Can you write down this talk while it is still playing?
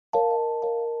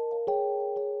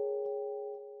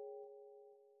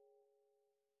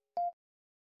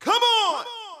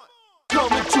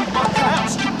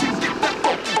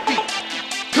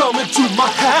my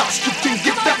house, you can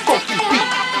get that funky beat.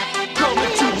 Come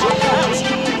into my house,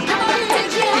 you can get that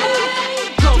funky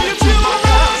beat. Come into my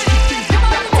house, you can get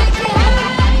that funky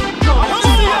beat. Come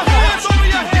into my house, over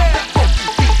your head, funky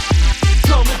beat.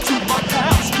 Come into my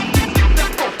house, you can get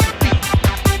that funky beat.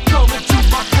 Come into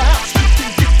my house, you can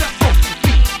get that funky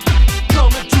beat.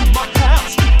 Come into my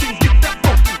house, you can get that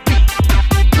funky beat.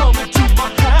 Come into my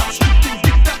house, you can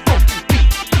get that funky beat.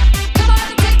 Come on,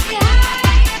 take me high.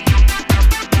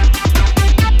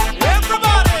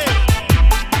 Everybody,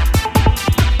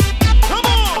 come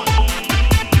on.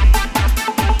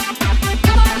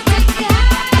 Come on, take me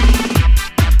high.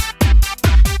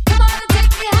 Come on,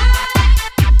 take me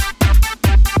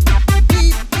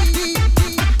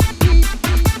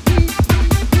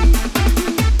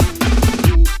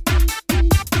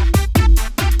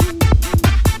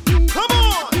Come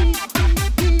on.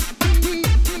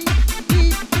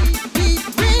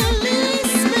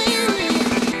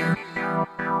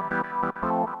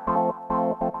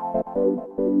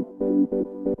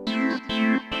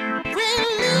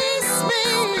 Release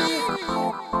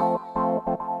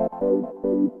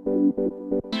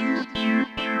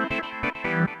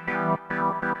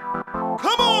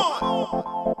Come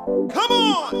on. Come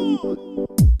on.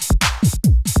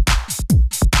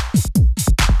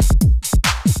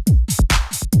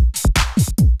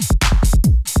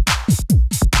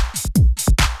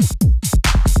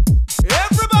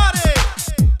 Everybody.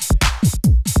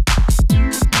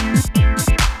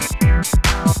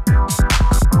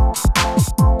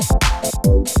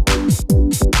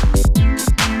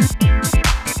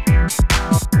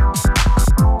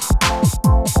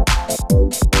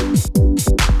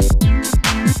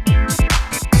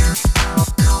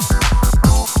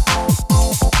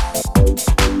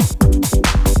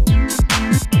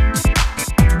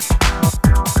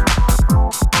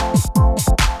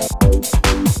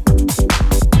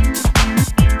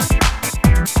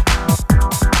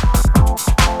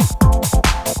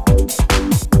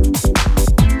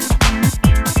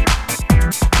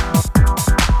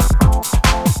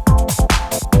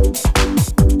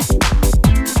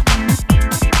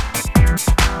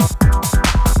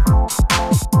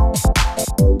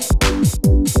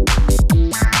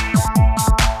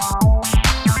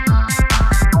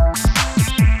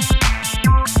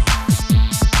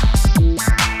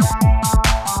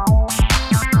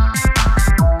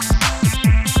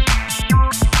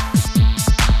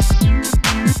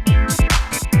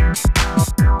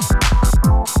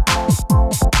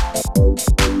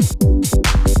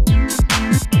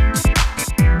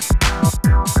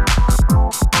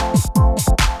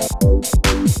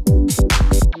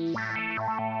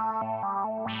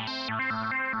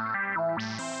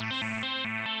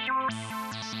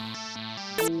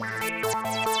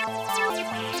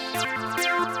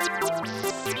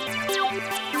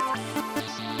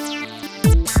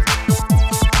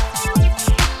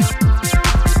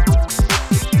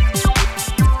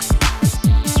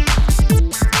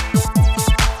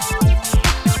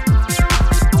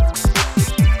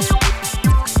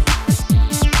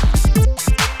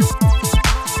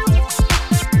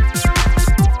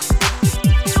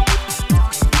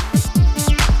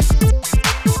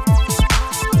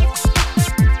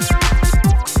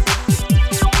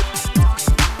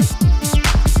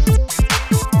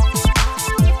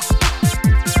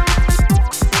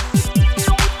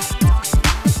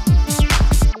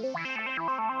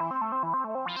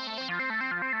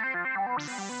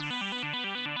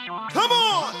 Come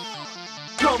on.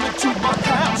 Come into my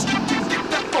house, you can get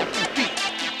that funky beat.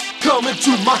 Come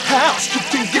into my house, you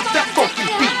can get that funky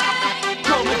beat.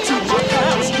 Come into my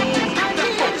house, you can get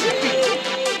that funky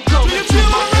beat. Come into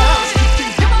my house, you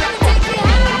can get that funky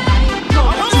beat.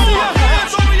 Come into my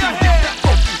house, over your head,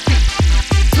 funky beat.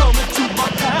 Come into my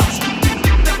house, you can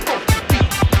get that funky beat.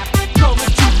 Come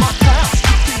into my house,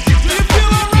 you can get that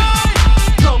funky beat.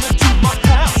 Come into my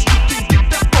house, you can get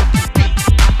that funky beat.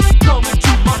 Come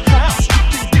into my house, you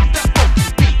can get that funky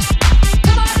beat.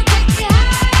 Come on, take me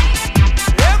high.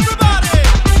 Everybody,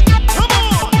 come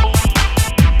on.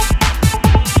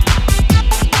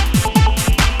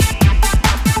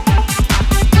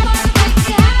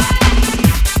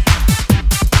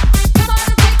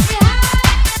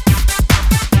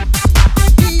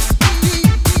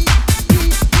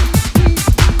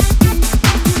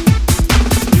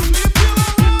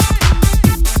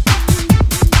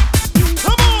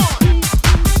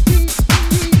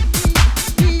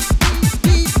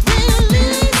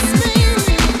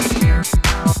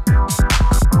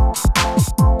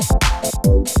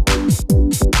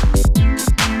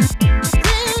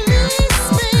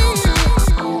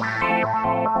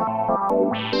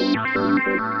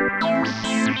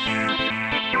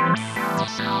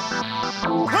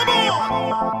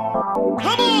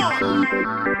 Come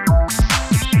on!